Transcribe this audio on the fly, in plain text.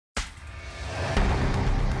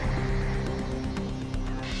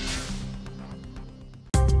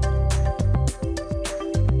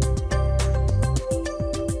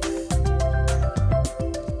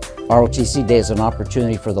ROTC Day is an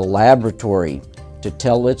opportunity for the laboratory to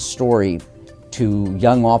tell its story to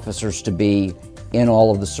young officers-to-be in all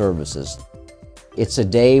of the services. It's a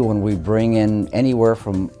day when we bring in anywhere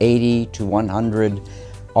from 80 to 100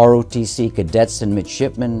 ROTC cadets and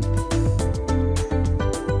midshipmen.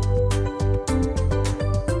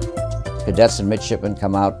 Cadets and midshipmen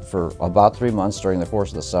come out for about 3 months during the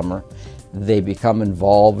course of the summer. They become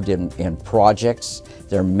involved in projects.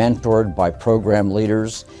 They're mentored by program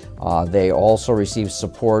leaders. They also receive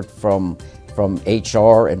support from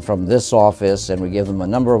HR and from this office, and we give them a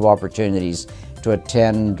number of opportunities to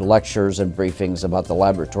attend lectures and briefings about the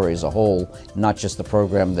laboratory as a whole, not just the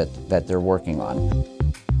program that they're working on.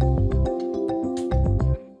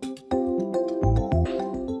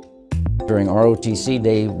 During ROTC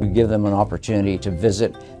Day, we give them an opportunity to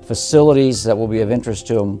visit facilities that will be of interest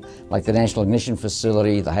to them, like the National Ignition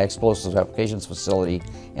Facility, the High Explosives Applications Facility,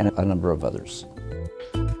 and a number of others.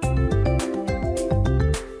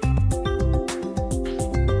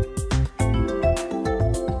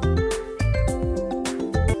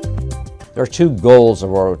 There are two goals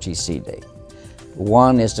of ROTC Day.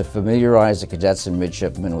 One is to familiarize the cadets and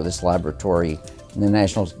midshipmen with this laboratory in the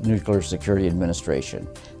National Nuclear Security Administration.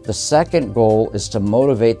 The second goal is to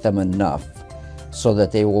motivate them enough so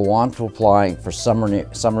that they will want to apply for summer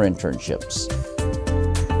internships.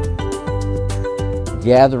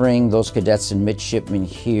 Gathering those cadets and midshipmen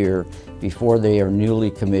here before they are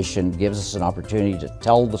newly commissioned gives us an opportunity to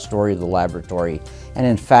tell the story of the laboratory, and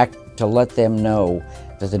in fact to let them know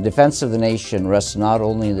that the defense of the nation rests not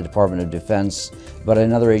only in the Department of Defense, but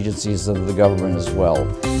in other agencies of the government as well.